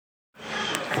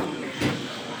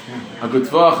A good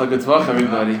Tvach,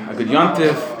 everybody. A good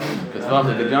Yontif. A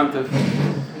good Yontif.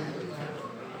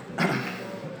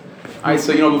 Alright,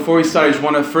 so before we start, I just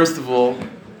want to first of all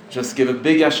just give a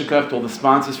big yashikach to all the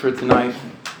sponsors for tonight.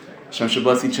 Hashem should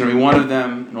bless each and every one of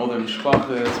them and all their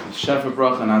mishpachas, shefa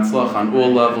bracha and atzlach on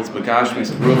all levels,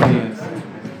 begashmis and ruchnias.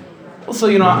 Also,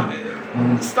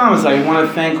 Stamos, I want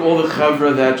to thank all the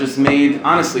chavra that just made,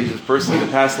 honestly, just personally,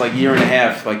 the past year and a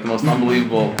half, the most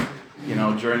unbelievable,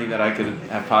 journey that I could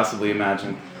have possibly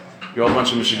imagined. You're all a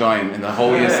bunch of Mishigoyim in the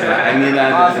holiest, I mean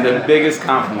that in the biggest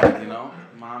compliment,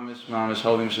 Mamish,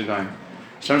 holy Mishigoyim.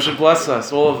 Hashem should bless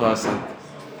us, all of us.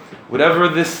 Whatever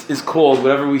this is called,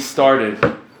 whatever we started,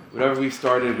 we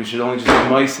should only just be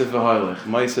Ma'aseh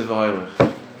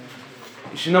v'hoilech.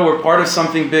 You should know we're part of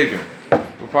something bigger.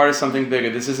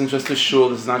 This isn't just a shul,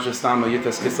 this is not just Stam,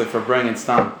 Yitas Kislev for Breng and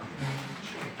Stam.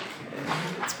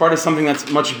 It's part of something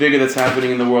that's much bigger that's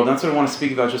happening in the world. That's what I want to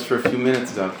speak about just for a few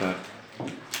minutes about that.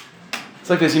 It's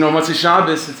like this, Motzei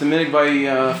Shabbos, it's a minhag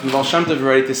by from Baal Shem Tov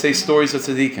already to say stories of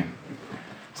tzaddikim.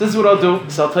 So this is what I'll do.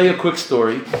 So I'll tell you a quick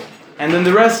story, and then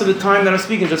the rest of the time that I'm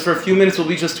speaking, just for a few minutes, will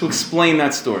be just to explain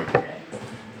that story.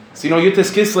 So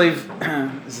Yitas Kislev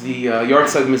is the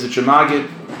yahrzeit of Mizrach Magid,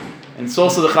 and it's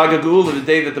also the Chag HaGeula, the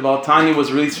day that the Baal Tanya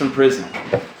was released from prison.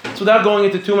 So without going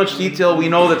into too much detail, we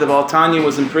know that the Baal Tanya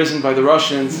was imprisoned by the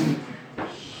Russians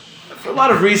for a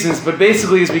lot of reasons, but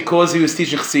basically it's because he was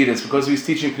teaching Chassidus, because he was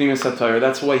teaching Pnimis HaTorah.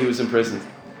 That's why he was imprisoned.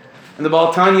 And the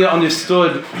Baal Tanya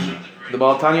understood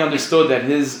that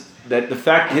his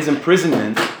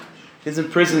imprisonment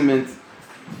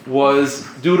was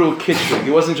due to a kitrig.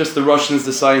 It wasn't just the Russians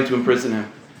deciding to imprison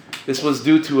him. This was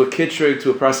due to a kitrig,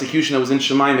 to a prosecution that was in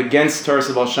Shemaim against Taras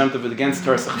of Baal Shem Tov, against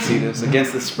Taras Chassidus,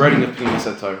 against the spreading of Pnimis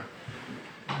HaTorah.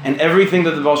 And everything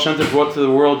that the Baal Shem Tov brought to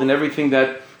the world, and everything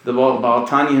that the Baal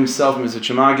Tanya himself and Mizrach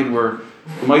Magid were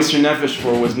Meiser Nefesh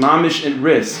for, was mamish at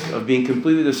risk of being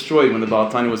completely destroyed when the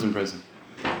Baal Tanya was in prison.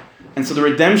 And so the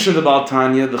redemption of the Baal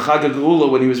Tanya, the Chag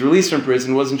HaGeula, when he was released from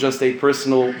prison, wasn't just a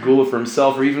personal geula for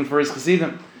himself or even for his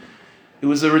Chassidim. It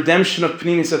was a redemption of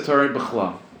Pnimis HaTorah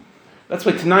B'chlal. That's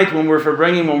why tonight, when we're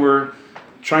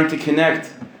trying to connect,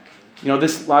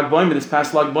 this Lag B'omer, this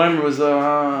past Lag B'omer was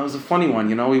a funny one.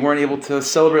 We weren't able to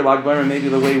celebrate Lag B'omer maybe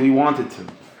the way we wanted to.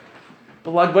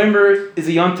 But Lag B'omer is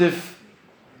a yontif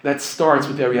that starts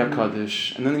with Ari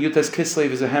HaKadosh, and then the Yitas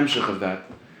Kislev is a hemshech of that.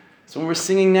 So when we're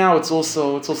singing now, it's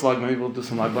also Lag B'omer. Maybe we'll do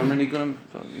some Lag B'omer nigunim.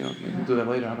 Maybe we'll do that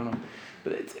later. I don't know.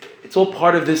 But it's all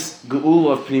part of this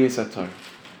geula of Pnimis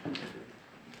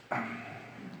HaTorah.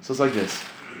 So it's like this.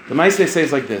 The Maaseh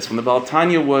says like this: when the Baal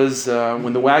Tanya was,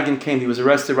 when the wagon came, he was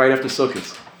arrested right after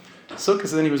Sukkot. And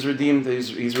then he was redeemed.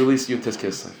 He's released Yitas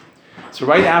Kislev. So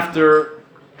right after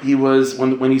he was,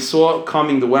 when he saw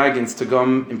coming the wagons to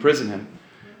come imprison him,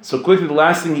 so quickly the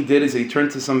last thing he did is he turned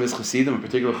to some of his chassidim, a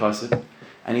particular chassid,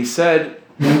 and he said,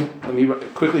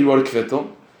 quickly wrote a kvittel,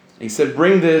 and he said,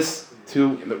 bring this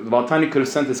to, the Baal Tanya could have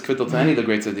sent this kvittel to any of the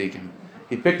great tzaddikim.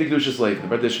 He picked the Kedushas Lev,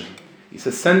 the Bardishim. He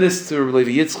says, send this to Rabbi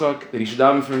Levi Yitzchak, that he should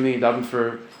daven for me, daven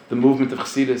for the movement of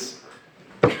Chassidus.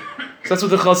 So that's what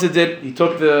the chassid did. He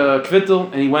took the kvittel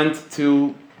and he went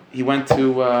to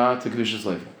Kedushas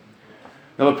Lev.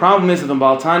 Now the problem is that the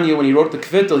Baal Tanya, when he wrote the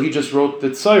kvittel, he just wrote the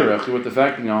tzairach. He wrote the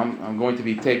fact, I'm going to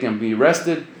be taken, I'm going to be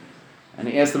arrested, and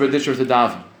he asked the Berditcher to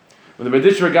daven. When the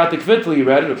Berditcher got the kvittel, he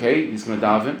read it, okay, he's going to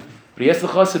daven, but he asked the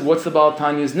chassid, what's the Baal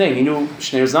Tanya's name? He knew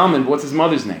Shneir Zalman, but what's his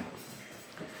mother's name?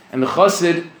 And the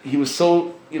chassid, he was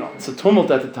so, it's a tumult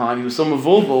at the time, he was so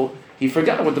mavulbul, he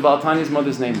forgot what the Baal Tanya's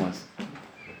mother's name was.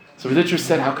 So the Berditcher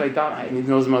said, how can I daven? I need to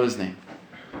know his mother's name.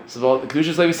 So the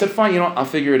Kedushas Levi said, fine, I'll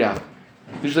figure it out.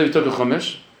 Kedushas Levi took a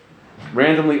chumash,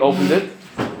 randomly opened it,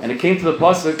 and it came to the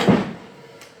pasuk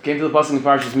in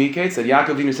Parashas Miketz that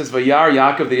Yaakov Avinu says, "Vayar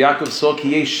Yaakov," the Yaakov saw ki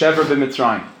yesh shever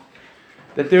b'Mitzrayim,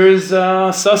 that there is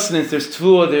sustenance, there's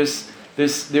tefua,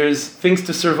 there's things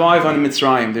to survive on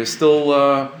Mitzrayim. There's still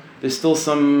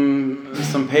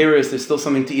some peiros, there's still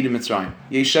something to eat in Mitzrayim.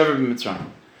 Yesh shever b'Mitzrayim.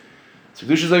 So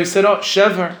Kedushas Levi said,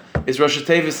 shever is Rosh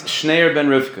Tevis Shneir ben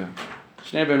Rivka.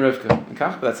 Shneir ben Rivka. And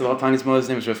Kach, that's the Baal Tanya's mother's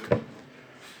name is Rivka.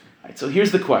 Right, so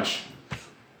here's the question.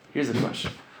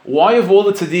 Why of all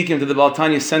the tzaddikim did the Baal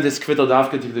Tanya send his kvittel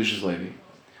dafka to Kedushas Levi?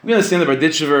 We understand the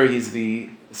Barditchever, he's the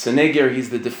Seneger,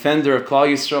 he's the defender of Klal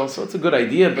Yisrael, so it's a good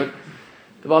idea, but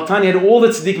the Baal Tanya had all the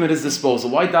tzaddikim at his disposal.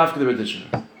 Why dafka the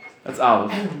Barditchever? That's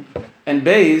Aleph. And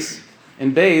Beis,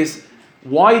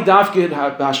 why dafka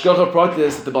hashgacha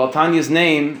pratis that the Baal Tanya's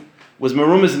name was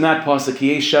marumaz in that pasuk,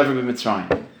 ki yesh shever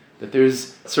b'Mitzrayim, that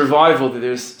there's survival, that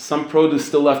there's some produce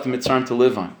still left in Mitzrayim to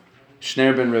live on.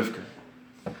 Shneir ben Rivka.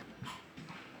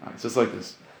 Alright, so it's like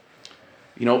this.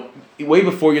 way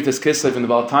before Yotes Kislev, and the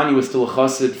Baal Tanya was still a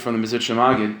chassid from the Mezritch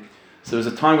Magid. So there was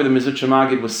a time where the Mezritch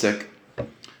Magid was sick.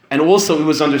 And also it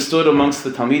was understood amongst the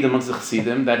Talmid, amongst the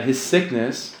Chassidim, that his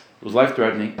sickness, it was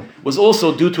life-threatening, was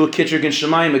also due to a Kitcher Gen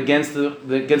Shemayim against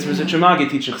Mezritch Magid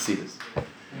teaching Chassidus.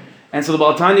 And so the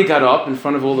Baal Tanya got up in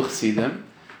front of all the Chassidim,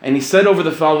 and he said over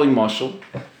the following mashal.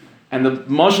 And the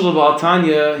mashal of Baal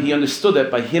Tanya, he understood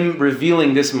that by him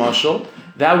revealing this mashal,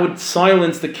 that would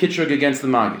silence the Kitrug against the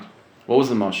Magid. What was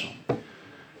the mashal?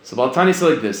 So Baal Tanya said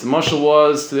like this. The mashal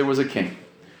was, there was a king.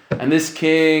 And this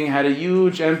king had a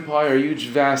huge empire, a huge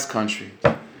vast country.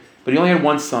 But he only had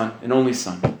one son, an only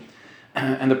son.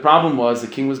 And the problem was the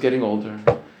king was getting older.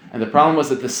 And the problem was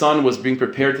that the son was being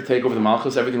prepared to take over the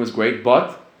Malchus. Everything was great.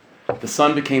 But the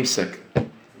son became sick.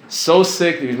 So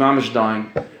sick that he was mamish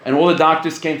dying. And all the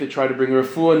doctors came to try to bring her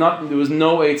refuah. There was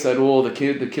no aids at all. The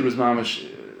kid was mamish.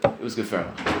 It was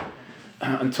geferach.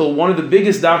 Until one of the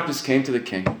biggest doctors came to the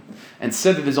king and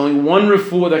said that there's only one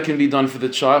refuah that can be done for the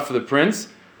child, for the prince.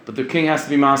 But the king has to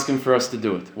be masking for us to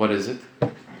do it. What is it?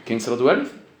 The king said, I'll do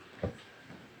anything.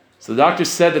 So the doctor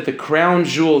said that the crown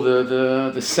jewel,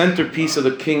 the centerpiece of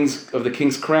the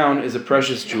king's crown is a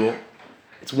precious jewel.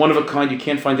 It's one of a kind. You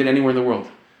can't find it anywhere in the world.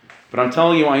 But I'm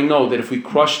telling you, I know that if we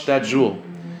crushed that jewel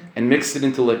and mixed it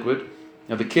into liquid,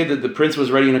 now the prince was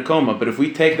already in a coma, but if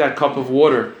we take that cup of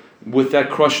water with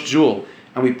that crushed jewel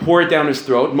and we pour it down his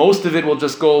throat, most of it will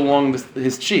just go along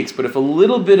his cheeks. But if a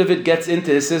little bit of it gets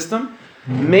into his system,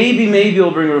 maybe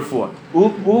it'll bring refuah.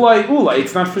 Ulai,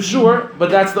 it's not for sure, but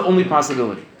that's the only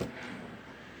possibility.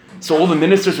 So all the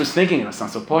ministers was thinking, it's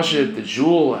not so pashut, the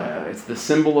jewel, it's the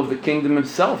symbol of the kingdom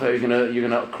itself. You're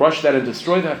gonna crush that and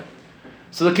destroy that.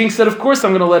 So the king said, of course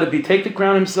I'm gonna let it be. Take the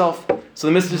crown himself. So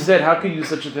the minister said, how could you do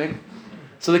such a thing?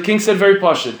 So the king said very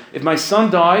pashut, if my son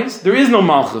dies, there is no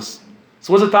malchus.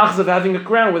 So what's the tachlis of having a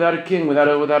crown without a king, without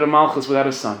a malchus, without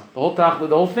a son? The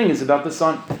whole thing is about the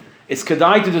son. It's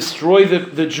kedai to destroy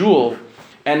the jewel,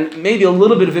 and maybe a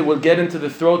little bit of it will get into the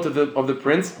throat of the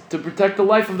prince to protect the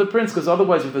life of the prince, because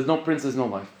otherwise, if there's no prince, there's no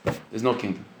life. There's no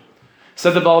kingdom.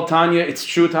 Said the Baal Tanya, it's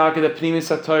true, Taka, that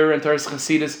Pnimis HaTorah and Taras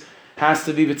Chasidus has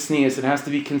to be b'tznius, it has to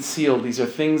be concealed. These are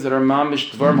things that are mamish,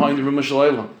 dvar ha'in the Rumash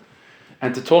L'Olam.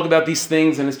 And to talk about these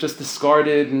things, and it's just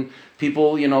discarded, and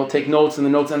people, take notes, and the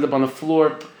notes end up on the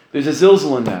floor. There's a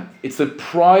zilzal in that. It's the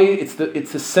pride. It's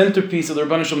the centerpiece of the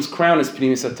Rebbeinu Shalom's crown is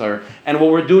Pnimis HaTorah, and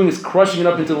what we're doing is crushing it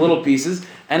up into little pieces,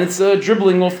 and it's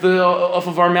dribbling off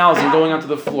of our mouths and going onto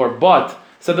the floor. But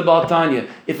said the Baal Tanya,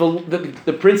 if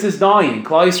the prince is dying,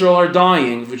 Klal Yisrael are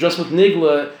dying, if we're just with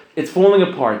Nigla, it's falling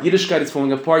apart. Yiddishkeit is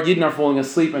falling apart. Yidden are falling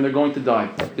asleep, and they're going to die.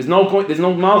 There's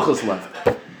no malchus left.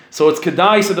 So it's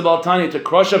kedai, said the Baal Tanya, to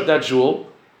crush up that jewel,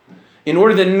 in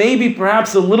order that maybe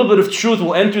perhaps a little bit of truth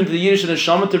will enter into the Yiddish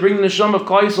neshama to bring the neshama of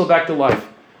Klal Yisrael back to life.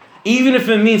 Even if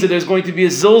it means that there's going to be a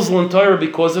zilzal in Torah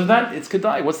because of that, it's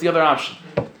kedai. What's the other option?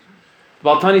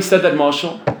 Baal Tanya said that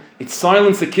mashal. It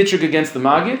silenced the Kitrug against the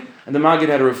Magid, and the Magid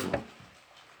had a refuah.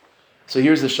 So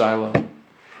here's the Shiloh.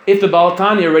 If the Baal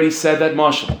Tanya already said that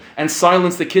mashal and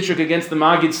silenced the Kitrug against the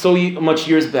Magid so much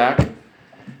years back,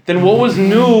 then what was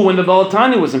new when the Baal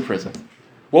Tanya was in prison?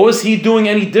 What was he doing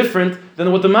any different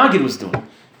than what the Magid was doing?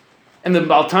 And the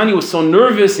Baal Tanya was so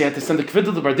nervous, he had to send the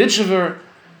Kvittel to Barditchever.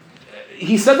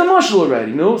 He said the mashal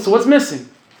already, so what's missing?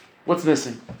 What's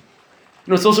missing?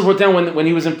 It's also brought down when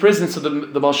he was in prison, so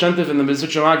the Baal Shem Tov and the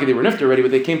Mezritch Magid, they were nifter already,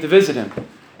 but they came to visit him.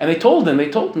 And they told him,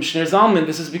 Shneur Zalman,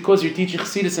 this is because you're teaching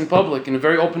Chassidus in public in a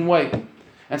very open way.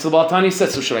 And so the Baal Tanya said,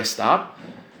 so should I stop?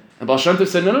 And Baal Shem Tov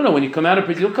said, no, when you come out of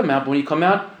prison, you'll come out, but when you come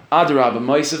out, Adarabah,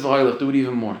 Ma'asev V'Hailach, do it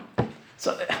even more.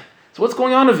 So what's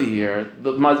going on over here?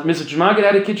 The Mezritch Magid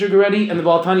had a Kitrug already, and the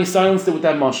Baal Tanya silenced it with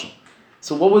that mashal.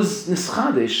 So what was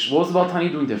Nischadish? What was the Baal Tanya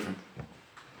doing different?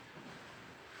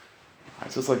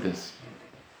 Alright, so it's like this.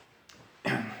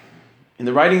 In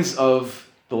the writings of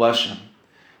the Leshem,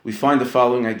 we find the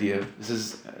following idea. It's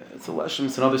a Leshem,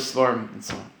 it's another Svarim, and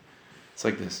so on. It's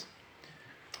like this.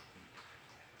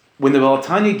 When the Baal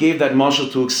Tanya gave that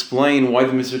mashal to explain why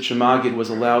the Mezritch Magid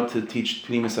was allowed to teach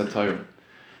Pnimis HaTorah,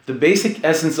 the basic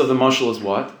essence of the mashal is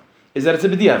what? Is that it's a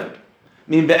b'diavad.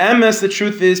 Be'emes, the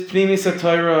truth is, Pnimis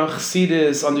HaTorah,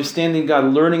 Chassidus, understanding God,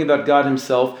 learning about God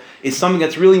Himself, is something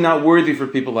that's really not worthy for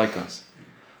people like us.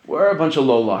 We're a bunch of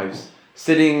lowlives,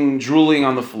 sitting, drooling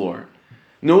on the floor.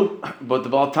 No, but the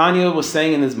Baal Tanya was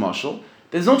saying in his mashal,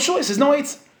 there's no choice, there's no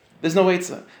eitzah. There's no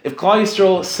eitzah. If Klal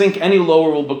Yisrael sink any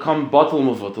lower, will become batal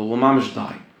muvatal, will mamish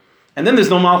die. And then there's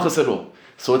no malchus at all.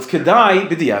 So it's kedai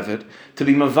b'diavad to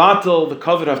be mavatal the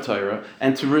kavod of Torah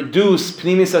and to reduce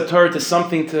Pnimis HaTorah to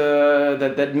something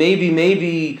that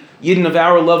maybe Yidden of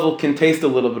our level can taste a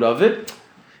little bit of it.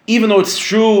 Even though it's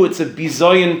true, it's a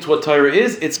bizayin to what Torah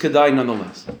is, it's kedai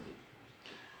nonetheless.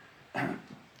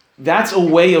 That's a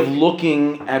way of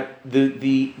looking at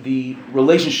the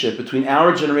relationship between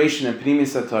our generation and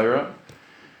Pnimis HaTorah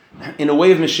in a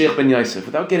way of Mashiach ben Yosef,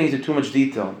 without getting into too much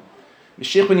detail.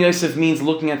 Mashiach ben Yosef means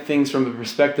looking at things from the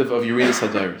perspective of Yeridas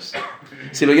HaDoros.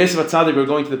 See, by Yosef HaTzadik, we're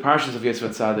going to the parashas of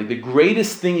Yosef HaTzadik. The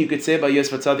greatest thing you could say about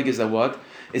Yosef HaTzadik is that what?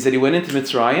 Is that he went into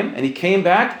Mitzrayim and he came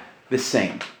back the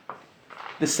same.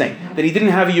 The same. That he didn't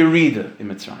have a Yerida in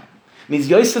Mitzrayim. It means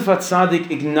Yosef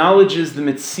HaTzadik acknowledges the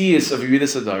Metzias of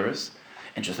Yeridas HaDoros,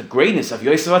 and just the greatness of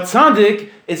Yosef HaTzadik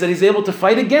is that he's able to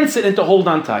fight against it and to hold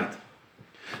on tight.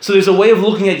 So there's a way of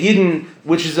looking at Yidden,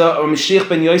 which is a Mashiach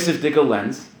ben Yosef Dika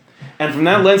lens. And from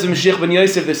that lens of Mashiach ben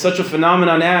Yosef, there's such a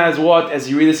phenomenon as what? As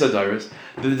Yeridas HaDoros,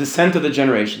 the descent of the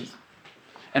generations.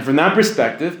 And from that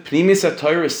perspective, Pnimis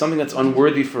HaTorah is something that's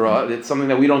unworthy for us. It's something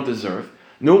that we don't deserve.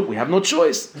 No, we have no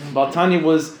choice. Baal Tanya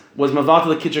was Mavatal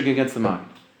the Kitchik against the mind.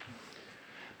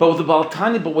 But what the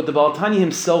Baal Tanya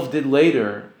himself did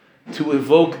later to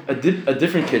evoke a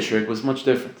different Kitchik was much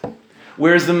different.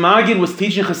 Whereas the Magid was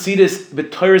teaching Hasidus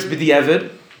b'Torahs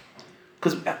b'di'evid,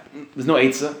 because there's no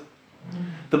Eitzah.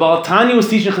 The Baal Tanya was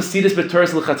teaching Hasidus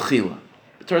b'Torahs l'chatchila.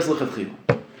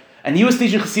 And he was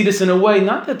teaching Hasidus in a way,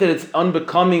 not that it's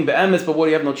unbecoming, be'emes, but what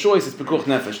you have no choice, it's pekuch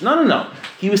nefesh. No.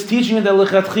 He was teaching it that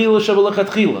l'chatchila,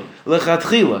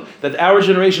 that our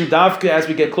generation, davka, as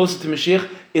we get closer to Mashiach,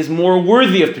 is more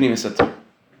worthy of Pnimis HaTorah.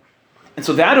 And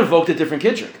so that evoked a different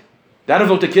Kitchik. That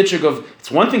evoked a Kitchik of, it's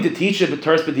one thing to teach it, but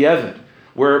Torahs b'di'evid,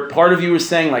 where part of you was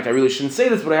saying, like, I really shouldn't say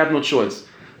this, but I have no choice.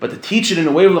 But to teach it in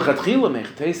a way of l'chatchila,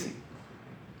 mechatesi.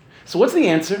 So what's the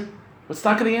answer? What's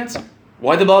the answer?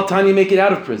 Why did Baal Tanya make it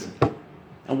out of prison?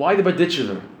 And why the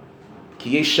Barditchever? Ki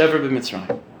yesh shever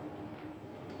b'Mitzrayim.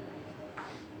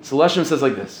 So Leshem says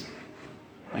like this.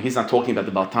 Now, he's not talking about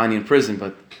the Baal Tanya in prison,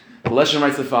 but Leshem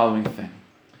writes the following thing.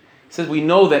 He says, we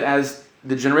know that as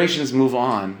the generations move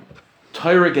on,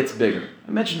 Torah gets bigger.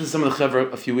 I mentioned to some of the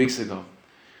Chevra a few weeks ago.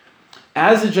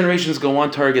 As the generations go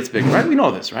on, Torah gets bigger, right? We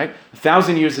know this, right?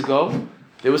 1,000 years ago,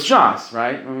 there was Shas,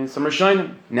 right? I mean, some are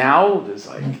shining. Now, there's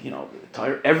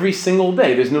Torah, every single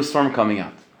day, there's new Sfarm coming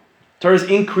out. Torah is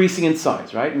increasing in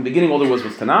size, right? In the beginning, all there was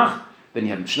Tanakh, then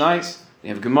you have Mishnais, then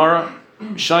you have Gemara,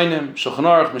 Mishainim, Shulchan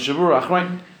Aruch, Mishavur,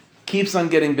 Achrein. Keeps on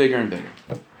getting bigger and bigger.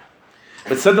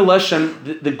 But said the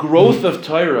Leshem, the growth of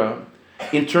Torah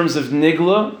in terms of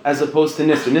Nigla as opposed to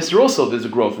Nisr. Nisr also, there's a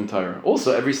growth in Torah.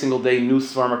 Also, every single day, new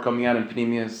Sfarm are coming out in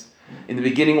Pnimius. In the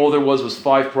beginning, all there was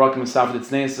 5 Parakim and Safed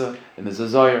Tzneisa, and there's a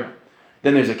Zayar.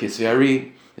 Then there's a Kisvei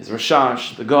Ari, there's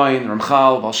Rashash, the Goyin,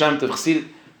 Ramchal, Baal Shem Tov, Chassidut.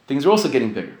 Things are also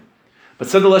getting bigger. But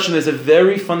said the Leshem, there's a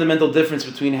very fundamental difference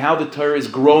between how the Torah is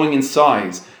growing in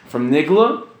size from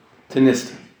Nigla to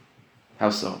Nisr.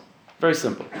 How so? Very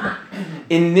simple.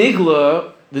 In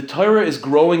Nigla, the Torah is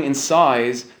growing in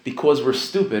size because we're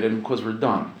stupid and because we're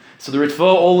dumb. So the Ritva,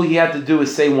 all he had to do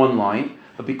is say one line,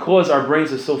 but because our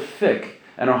brains are so thick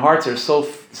and our hearts are so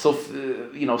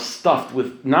stuffed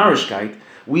with narishkeit,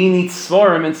 we need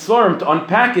Svarim and Svarim to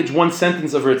unpackage one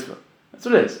sentence of Ritva. That's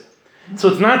what it is. So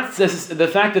it's not the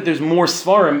fact that there's more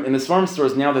Svarim in the Svarim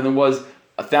stores now than there was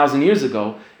 1,000 years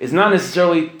ago is not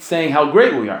necessarily saying how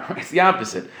great we are. It's the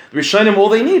opposite. The Rishonim, all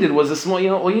they needed was a small,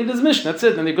 all you need is Mishnah. That's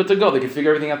it. And they're good to go. They can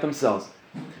figure everything out themselves.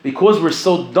 Because we're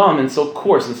so dumb and so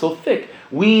coarse and so thick,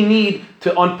 we need to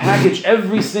unpackage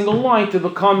every single line to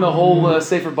become a whole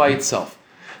sefer by itself.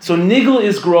 So Nigla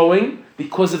is growing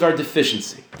because of our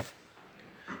deficiency.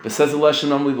 But says the Leshem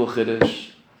Amli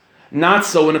Chiddush, not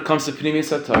so when it comes to Pnimis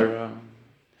HaTorah.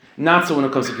 Not so when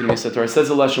it comes to Pnimis HaTorah. Says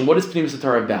the Leshem, what is Pnimis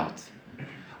HaTorah about?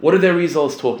 What are their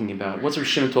results talking about? What's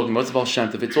Rosh Hashanah talking about? What's Baal Shem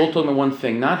Tov? It's all talking about one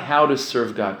thing, not how to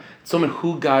serve God. It's talking about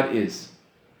who God is.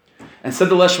 And said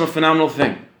the Leshem a phenomenal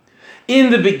thing. In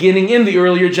the beginning, in the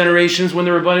earlier generations, when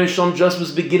the Rabbeinu Shalom just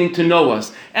was beginning to know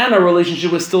us, and our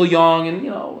relationship was still young, and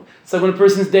it's like when a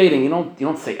person's dating, you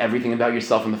don't say everything about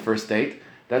yourself on the first date.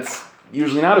 That's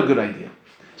usually not a good idea.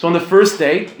 So on the first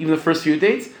date, even the first few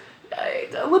dates,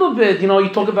 a little bit, you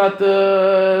talk about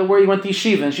where you went to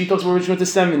yeshiva, and she talks about where she went to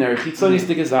seminary,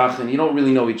 and you don't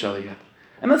really know each other yet.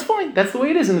 And that's fine. That's the way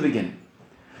it is in the beginning.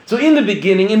 So in the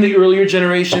beginning, in the earlier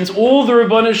generations, all the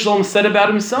Rabbeinu Shalom said about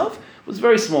himself was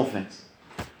very small things.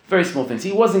 Very small things.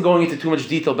 He wasn't going into too much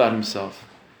detail about himself.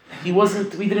 We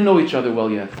didn't know each other well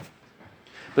yet.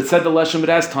 But said the Leshem, but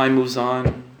as time moves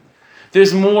on,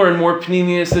 there's more and more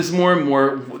pnimius, there's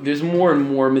more and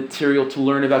more material to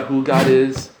learn about who God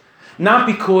is. Not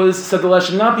because, said the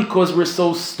Leshem, not because we're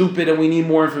so stupid and we need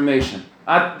more information.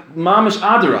 Mamish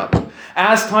Adarab.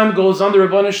 As time goes on, the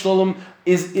Rabbeinu Shalom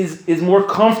is more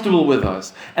comfortable with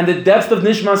us. And the depth of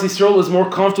Nishmas Yisrael is more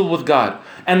comfortable with God.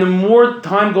 And the more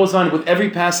time goes on with every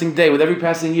passing day, with every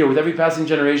passing year, with every passing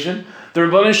generation, the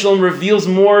Rebbeinu Shalom reveals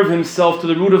more of himself to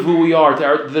the root of who we are,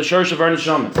 to the shorsh of our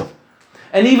neshamas.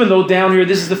 And even though down here,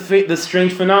 this is the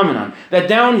strange phenomenon, that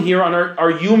down here on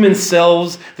our human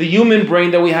selves, the human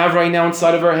brain that we have right now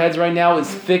inside of our heads right now is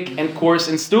thick and coarse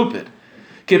and stupid.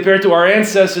 Compared to our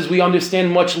ancestors, we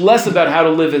understand much less about how to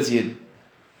live as Yid.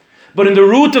 But in the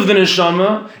root of the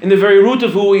neshama, in the very root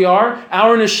of who we are,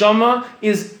 our neshama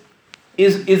is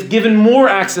given more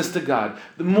access to God.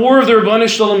 The more of the Rebbeinu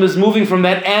Shalom is moving from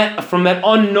that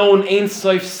unknown Ein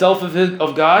Sof self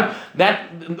of God,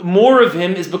 that more of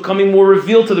Him is becoming more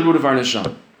revealed to the root of our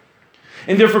neshama.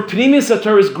 And therefore, Pnimius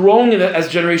HaTorah is growing as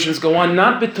generations go on,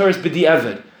 not b'Torah's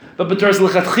b'di'evet, but b'Torah's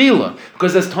l'chatchila.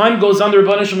 Because as time goes on, the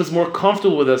Rebbeinu Shalom is more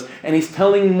comfortable with us, and He's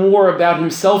telling more about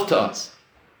Himself to us.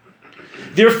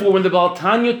 Therefore, when the Baal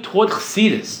Tanya taught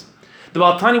Chassidus, the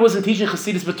Baal Tanya wasn't teaching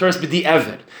Chassidus b'Torah's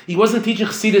b'di'evet. He wasn't teaching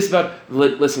Chassidus about,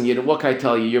 listen, Yid, what can I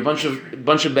tell you? You're a bunch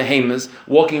of behemoths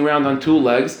walking around on two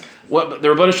legs. The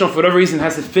Rebbeinu Shalom, for whatever reason,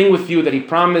 has a thing with you that He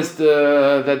promised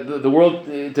that the world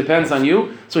depends on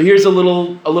you. So here's a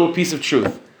little piece of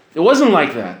truth. It wasn't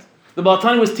like that. The Baal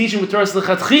Tanya was teaching with Torah's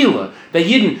l'chatchila that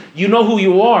Yidden, you know who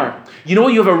you are. You know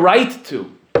what you have a right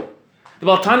to. The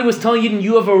Baal Tanya was telling Yidden,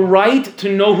 you have a right to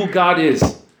know who God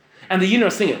is. And the Yidden are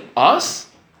saying, us?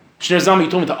 Shneur Zalman, you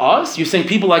told me to us? You're saying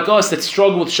people like us that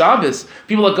struggle with Shabbos,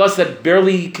 people like us that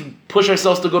barely can push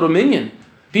ourselves to go to Minyan,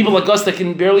 people like us that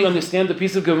can barely understand the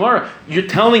piece of Gemara. You're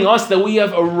telling us that we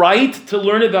have a right to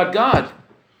learn about God.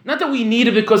 Not that we need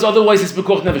it because otherwise it's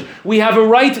B'koch Nefesh. We have a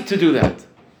right to do that.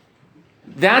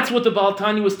 That's what the Baal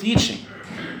Tanya was teaching.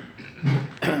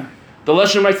 The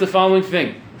Lashon writes the following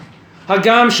thing.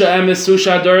 Hagam she'emesu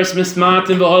sha'adoros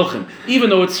mismatim v'holchim. Even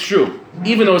though it's true, and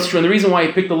the reason why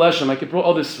I picked the Lashon, I could brought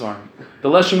all this far. The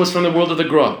Lashon was from the world of the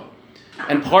Gra.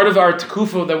 And part of our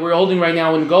Tekufa that we're holding right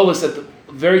now in Golus, at the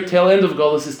very tail end of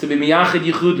Golus, is to be miyachid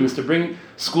yichudim, is to bring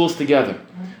schools together.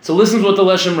 So listen to what the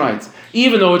Lashon writes.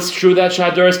 Even though it's true that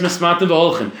sha'adoros mismatim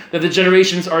v'holchim, that the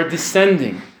generations are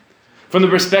descending from the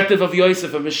perspective of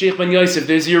Yosef, of Mashiach ben Yosef,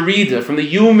 there's Yerida, from the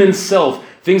human self,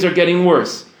 things are getting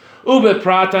worse. And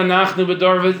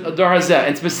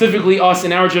specifically us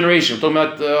in our generation, we're talking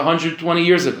about 120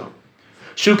 years ago.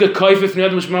 Shuka kaifif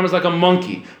niyad is like a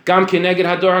monkey. Gam keneged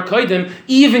hador hakaidim,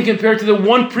 even compared to the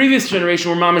one previous generation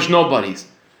where mamish nobodies.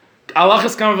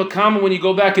 Alachas kama v'kama when you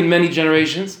go back in many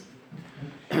generations.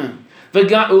 So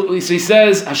he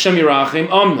says, Hashem Yirachim,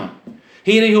 Amna.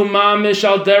 But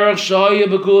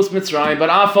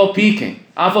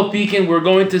Afal Pekin, we're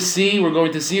going to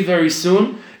see very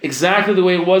soon exactly the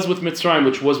way it was with Mitzrayim,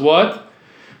 which was what?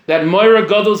 That Moira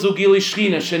Gadol Zugili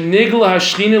Shchina, Shenigla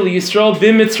Hashchina Li Yisrael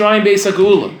Bim Mitzrayim Beis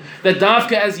HaGeula. That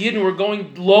Dafka as Yidden were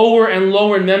going lower and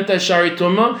lower in Memta Shari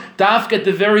Tumma. Dafka at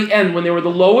the very end, when they were the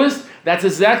lowest, that's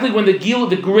exactly when the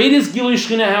greatest Gilui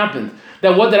Shchina happened.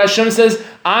 That Hashem says,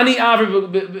 Ani Aver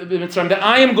B'Mitzrayim, that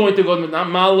I am going to go, not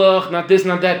Malach, not this,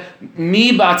 not that.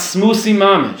 Mi Batzmusi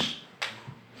Mamish.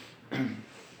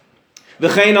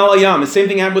 V'chein al Ayam. The same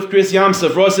thing happened with Chris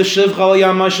Yamsov. Rosa Shiv Chal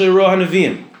Ayam Mashay Roh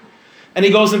HaNeviim. And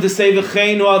he goes on to say,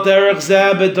 V'chein al Derech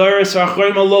Zeh B'Doris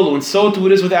Ha'achroim Alolu. And so too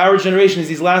it is with our generations,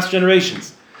 these last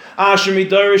generations. Asher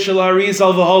Midorish Al Hariz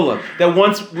Al V'Hola. That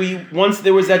once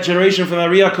there was that generation from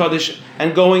Ari HaKadosh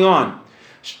and going on.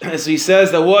 So he says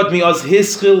that what mi'az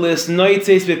hischilis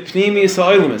noitzes v'pnimius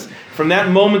ha'olemus. From that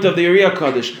moment of the Ari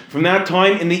HaKadosh, from that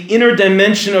time in the inner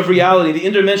dimension of reality, the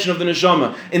inner dimension of the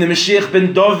neshama, in the Mashiach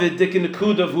ben David, Dikin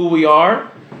Nakud of who we are,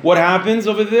 what happens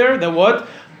over there? That what?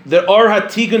 The Or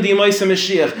HaTikun D'Imaisa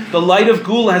Mashiach, the light of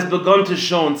Gula has begun to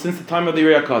shine since the time of the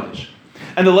Ari HaKadosh.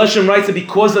 And the Lashon writes that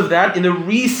because of that, in the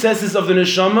recesses of the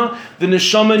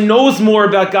neshama knows more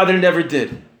about God than it ever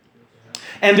did.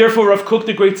 And therefore, Rav Kook,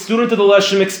 the great student of the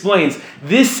Lashon, explains,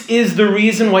 this is the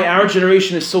reason why our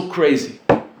generation is so crazy.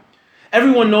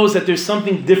 Everyone knows that there's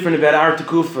something different about our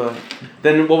Tekufa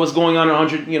than what was going on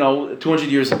 200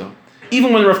 years ago.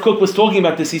 Even when Rav Kook was talking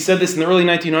about this, he said this in the early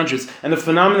 1900s, and the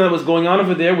phenomenon that was going on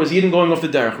over there was Yidden going off the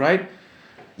derech, right?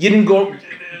 Yidden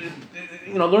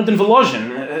learned in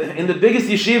Volozhin, in the biggest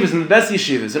yeshivas, in the best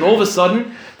yeshivas, and all of a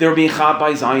sudden, they were being chat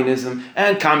by Zionism,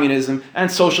 and communism,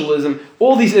 and socialism,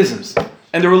 all these isms.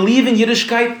 And they were leaving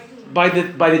Yiddishkeit by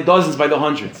the dozens, by the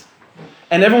hundreds.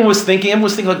 And everyone was thinking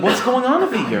like, what's going on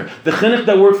over here? The chinuch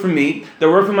that worked for me, that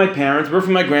worked for my parents, worked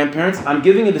for my grandparents, I'm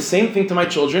giving it the same thing to my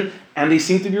children, and they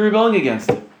seem to be rebelling against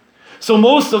it. So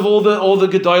most of all the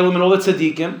Gedolim and all the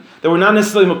Tzaddikim, that were not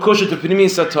necessarily Makusha to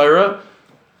Pnimius HaTorah,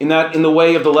 in the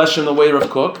way of the Lashon, the way of Rav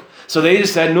Kook, so they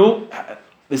just said, no,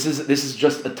 This is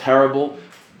just a terrible,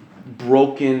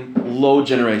 broken, low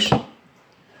generation.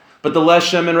 But the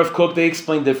Leshem and Rav Kook, they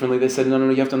explained differently. They said, no,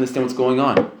 you have to understand what's going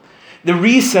on. The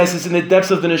recesses in the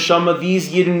depths of the neshama, these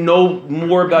Yidden know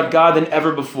more about God than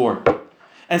ever before.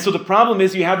 And so the problem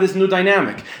is you have this new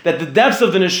dynamic, that the depths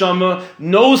of the neshama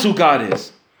knows who God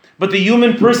is. But the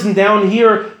human person down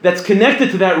here that's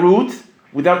connected to that root,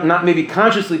 without not maybe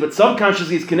consciously, but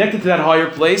subconsciously is connected to that higher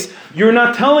place, you're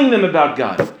not telling them about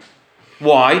God.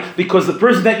 Why? Because the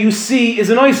person that you see is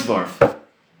an oisvarf.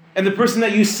 And the person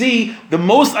that you see, the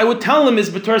most I would tell him is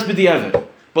B'taras B'diavad.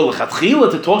 But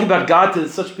l'chatchila, to talk about God to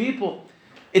such people,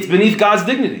 it's beneath God's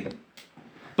dignity.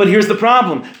 But here's the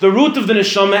problem. The root of the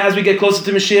neshama, as we get closer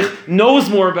to Mashiach, knows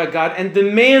more about God and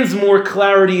demands more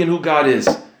clarity in who God is.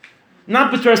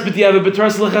 Not B'taras B'diavad,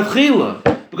 B'taras l'chatchila.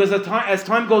 Because as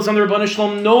time goes on, the Rebbeinu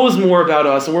Shalom knows more about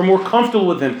us, and we're more comfortable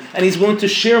with Him, and He's willing to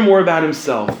share more about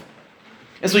Himself.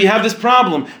 And so you have this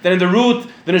problem, that in the root,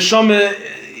 the neshama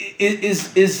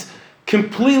is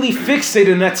completely fixated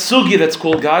in that sugya that's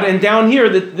called God, and down here,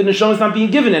 the neshama is not being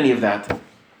given any of that.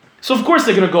 So of course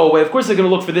they're going to go away, of course they're going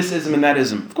to look for this ism and that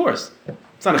ism, of course.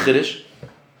 It's not a chiddush.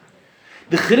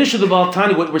 The chiddush of the Baal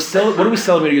Tanya, what are we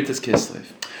celebrating Yutas Kislev?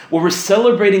 What we're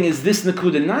celebrating is this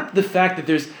nakuda, not the fact that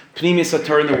there's Pnimiyas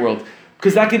Satar in the world,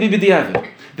 because that could be b'diavad.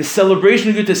 The celebration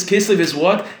of Yutas Kislev is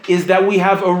what? Is that we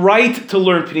have a right to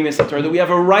learn Pnimiyas Satar, that we have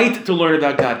a right to learn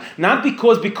about God. Not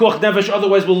because b'koch nefesh,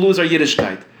 otherwise we'll lose our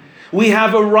Yiddishkeit. We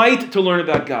have a right to learn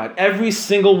about God. Every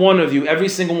single one of you, every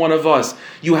single one of us,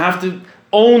 you have to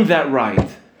own that right.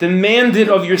 Demand it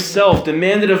of yourself,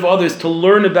 demand it of others to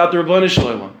learn about the Rebbeinu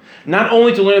Shalom. Not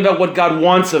only to learn about what God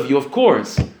wants of you, of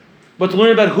course, but to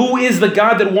learn about who is the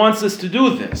God that wants us to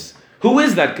do this. Who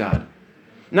is that God?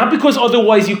 Not because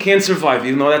otherwise you can't survive,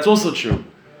 even though that's also true,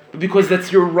 but because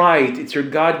that's your right. It's your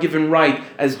God-given right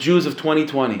as Jews of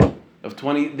 2020.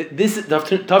 This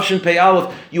Tafshin Pei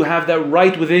Aleph, you have that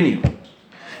right within you.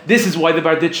 This is why the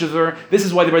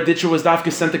Barditchever was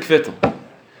Dafka sent to Kvittel.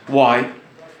 Why?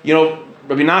 You know,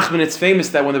 Rabbi Nachman, it's famous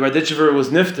that when the Barditchever was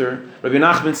nifter, Rabbi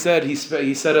Nachman said, he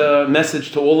said a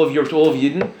message to all of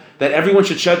Yidden, that everyone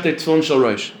should check their Tefillin Shel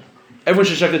Rosh. Everyone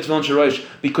should check their Tefillin Shel Rosh,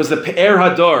 because the Pe'er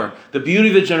Hadar, the beauty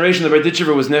of the generation of the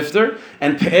Barditchever was nifter,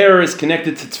 and Pe'er is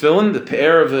connected to Tefillin, the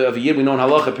Pe'er of a Yid, we know in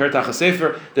Halacha, Pe'er Tachas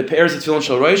Sefer, the Pe'er is the Tefillin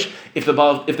Shel Rosh. If the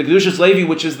Kedushas Levi,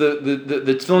 which is the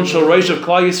Tefillin Shel Rosh of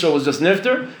Klal Yisrael, was just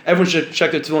nifter, everyone should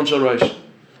check their Tefillin Shel Rosh.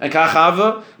 And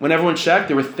Kachava, when everyone checked,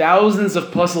 there were thousands of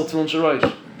Pasal Tefillin Shel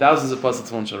Rosh. Thousands of Pasal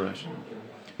Tefillin Shel Rosh.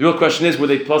 The real question is, were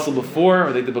they Pasal before,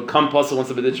 or did they become Pasal once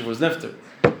the Barditchever was nifter?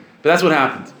 But that's what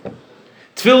happened.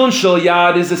 Tefillin Shel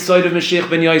Yad is the site of Mashiach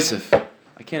ben Yosef.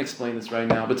 I can't explain this right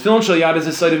now, but Tefillin Shel Yad is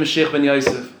the site of Mashiach ben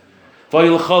Yosef.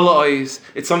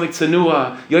 It's something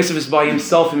tzenua. Yosef is by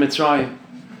himself in Mitzrayim.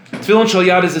 Tefillin Shel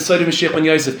Yad is the site of Mashiach ben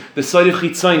Yosef, the site of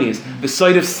Chitzonius, the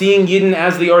site of seeing Yidden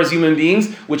as they are as human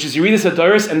beings, which is Yeridas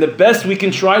Hadaris, and the best we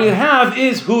can try to have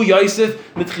is Hu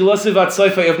Yosef Mitchilasiv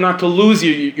Atzayfai, of not to lose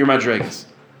your madrigas.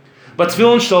 But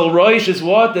Tefillin Shel Rosh is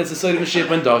what? That's the site of Mashiach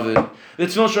ben David. The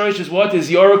Tefillin Shel Rosh is what? Is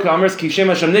Yoru Kamers Kishem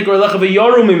Hashem Nikra Lecha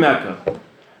V'Yoru Mimeka.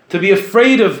 To be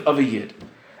afraid of a Yid.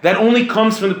 That only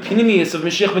comes from the Pnimiyus of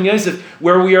Mashiach ben Yosef,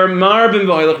 where we are Marbim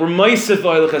V'Hoilech, we're Meisef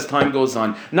V'Hoilech as time goes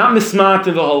on. Not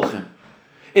Mismatim V'Holchim.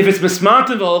 If it's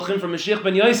Mismatim V'Holchim from Mashiach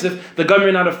ben Yosef, the Gomer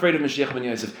are not afraid of Mashiach ben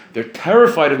Yosef. They're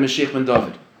terrified of Mashiach ben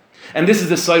David. And this is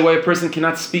the side why a person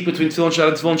cannot speak between Tefillin Shel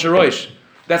Yad and Tefillin Shel Rosh.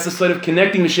 That's the side of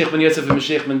connecting Mashiach ben Yosef and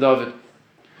Mashiach ben David.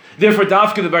 Therefore,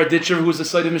 Dafka the Barditchever, who is the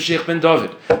site of Mashiach ben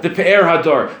David, the Pe'er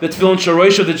Hadar, the Tefillin Shel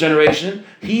Rosh of the generation,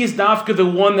 he is Dafka the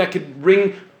one that could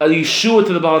bring a Yeshua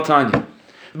to the Baal Tanya.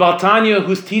 The Baal Tanya,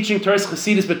 who's teaching Teres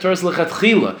Chasidus but Teres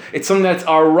Lechatchila, it's something that's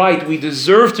our right. We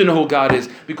deserve to know who God is,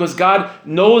 because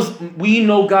we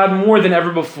know God more than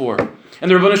ever before. And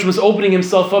the Rebbeinu Shalom is opening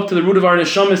himself up to the root of our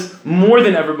neshamas more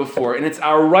than ever before. And it's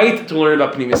our right to learn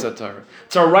about Pnimiyus Satar.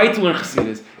 It's our right to learn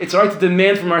Chassidus. It's our right to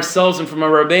demand from ourselves and from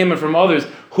our Rabbeim and from others,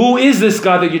 who is this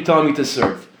God that you're telling me to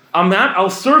serve?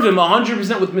 I'll serve Him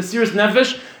 100% with Mesiras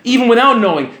Nefesh, even without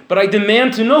knowing. But I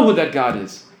demand to know who that God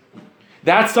is.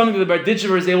 That's something that the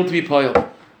Barditchever is able to be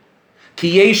poil. Ki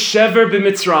yesh shever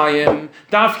b'Mitzrayim,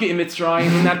 Dafke in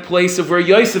Mitzrayim, in that place of where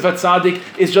Yosef HaTzadik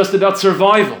is just about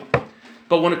survival.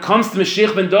 But when it comes to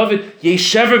Mashiach ben David,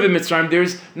 Yeshever b'Mitzrayim,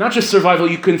 there's not just survival,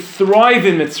 you can thrive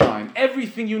in Mitzrayim.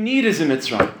 Everything you need is in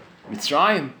Mitzrayim.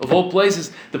 Mitzrayim, of all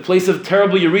places, the place of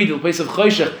terrible Yerid, the place of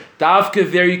Choshech,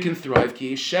 Davka, there you can thrive.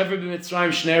 Ki Yeshever b'Mitzrayim,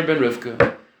 Shner ben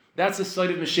Rivka. That's the site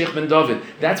of Mashiach ben David.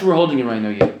 That's what we're holding it right now,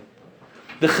 yeah.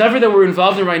 The Chaver that we're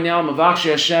involved in right now, Mavach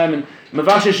Hashem, and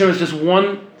Mavach Hashem is just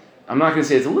one, I'm not going to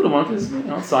say it's a little one, because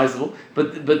it's sizable,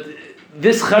 but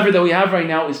this chevra that we have right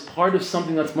now is part of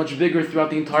something that's much bigger throughout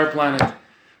the entire planet.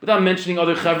 Without mentioning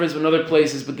other chevras in other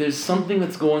places, but there's something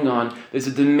that's going on. There's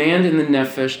a demand in the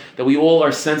nefesh that we all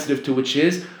are sensitive to, which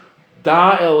is,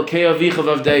 Da Elokei Avicha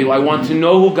v'Avdehu. I want to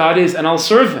know who God is, and I'll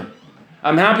serve Him.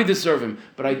 I'm happy to serve Him,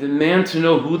 but I demand to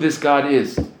know who this God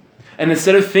is. And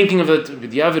instead of thinking of it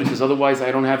with Yavid, because otherwise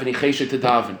I don't have any chesed to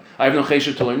daven, I have no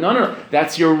chesed to learn. No.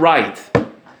 That's your right.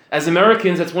 As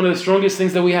Americans, that's one of the strongest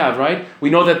things that we have, right? We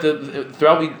know that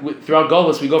throughout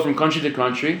Golus, we go from country to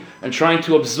country and trying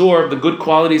to absorb the good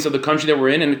qualities of the country that we're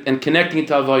in and connecting it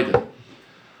to Avodah.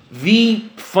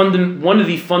 One of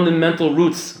the fundamental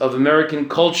roots of American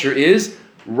culture is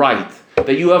right.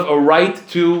 That you have a right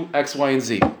to X, Y, and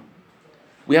Z.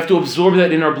 We have to absorb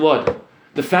that in our blood.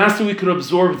 The faster we could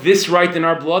absorb this right in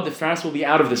our blood, the faster we'll be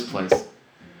out of this place.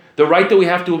 The right that we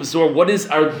have to absorb, what is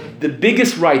the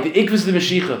biggest right, the ikvus de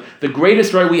Mashiach, the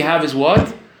greatest right we have is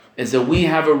what? Is that we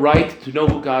have a right to know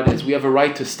who God is. We have a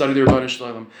right to study the Rebbeinu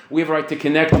Shalom. We have a right to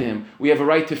connect to Him. We have a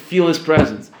right to feel His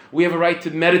presence. We have a right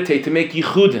to meditate, to make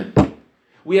yichudim.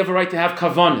 We have a right to have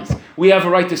kavanas. We have a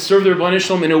right to serve the Rebbeinu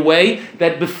Shalom in a way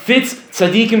that befits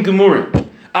tzaddikim gemurim.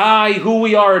 Who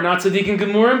we are, not tzaddikim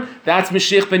gemurim, that's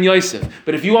Mashiach ben Yosef.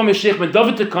 But if you want Mashiach ben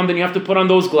David to come, then you have to put on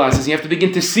those glasses. You have to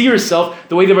begin to see yourself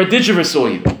the way the Berditchever saw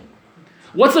you.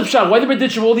 What's up, shot? Why the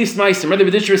Berditchever all these meisim? Right? The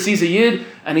Berditchever sees a yid,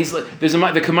 and he's like,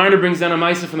 the commander brings down a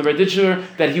meisim from the Berditchever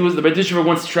that the Berditchever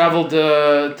once traveled,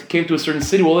 came to a certain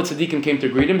city. All the tzaddikim came to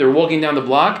greet him. They were walking down the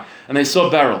block, and they saw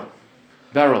Beryl.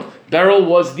 Beryl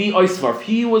was the oisvarf.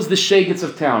 He was the shegitz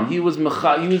of town. He was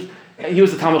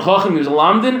the Talmud Chacham. He was a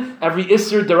lamdin. Every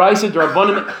isser, deraisa,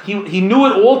 derabanim. He knew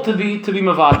it all to be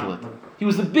mavatalit. He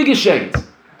was the biggest shegitz.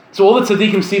 So all the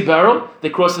tzaddikim see Beryl, they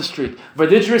cross the street.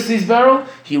 Berditchever sees Beryl,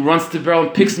 he runs to Beryl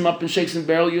and picks him up and shakes him.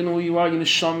 Beryl, you know who you are. Your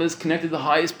neshama is connected to the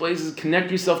highest places. Connect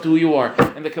yourself to who you are.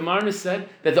 And the commander said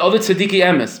that the other tzaddiki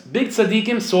emes, big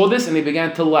tzaddikim, saw this and they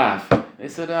began to laugh. They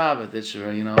said,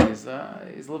 Berditchever, he's a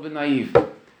little bit naive.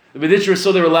 The Berditchever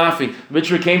saw they were laughing. The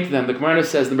Berditchever came to them. The commander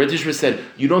says, the Berditchever said,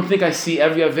 you don't think I see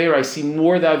every Aveira. I see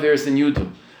more of the Aveiras than you do.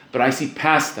 But I see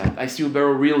past that. I see who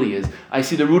Beryl really is. I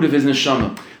see the root of his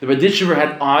neshama. The Berditchever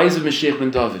had eyes of Mashiach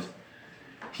ben David.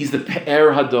 He's the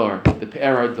Pe'er Hadar. The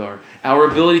Pe'er Hadar. Our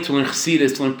ability to learn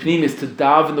Chassidus, to learn Pnimis, to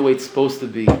daven the way it's supposed to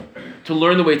be, to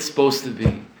learn the way it's supposed to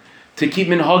be, to keep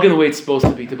minhagin the way it's supposed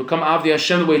to be, to become Avdi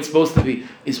Hashem the way it's supposed to be,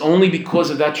 is only because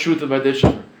of that truth of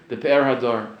Berditchever, the Pe'er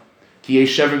Hadar. Ki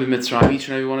yeshever b'Mitzrayim. Each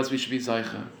and every one of us, we should be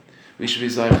Zaycha. We should be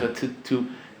Zaycha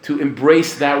to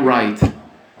embrace that right,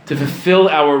 to fulfill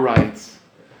our rights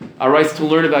to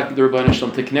learn about the Rebbeinu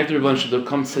Shalom, to connect to the Rebbeinu Shalom, to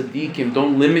become tzaddikim.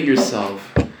 Don't limit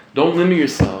yourself.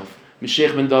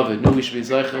 Mashiach ben David. No, we should be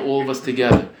Zaycha, all of us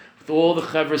together. With all the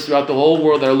chevras throughout the whole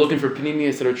world that are looking for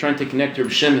Pnimius, that are trying to connect to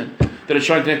Reb Shimon, that are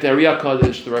trying to connect to Ariya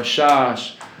Kodesh, to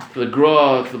Rashash, to the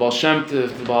Gra, to the Baal Shem Tov, to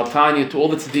the Baal Tanya, to all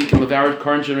the tzaddikim of our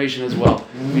current generation as well.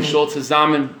 We should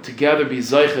zusammen together be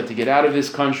Zaycha to get out of this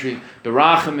country,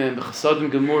 berachamim, b'chasadim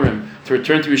gemurim, to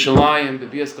return to Yerushalayim,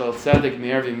 b'bias kol tzedek,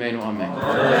 me'er v'meinu,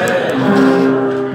 amen.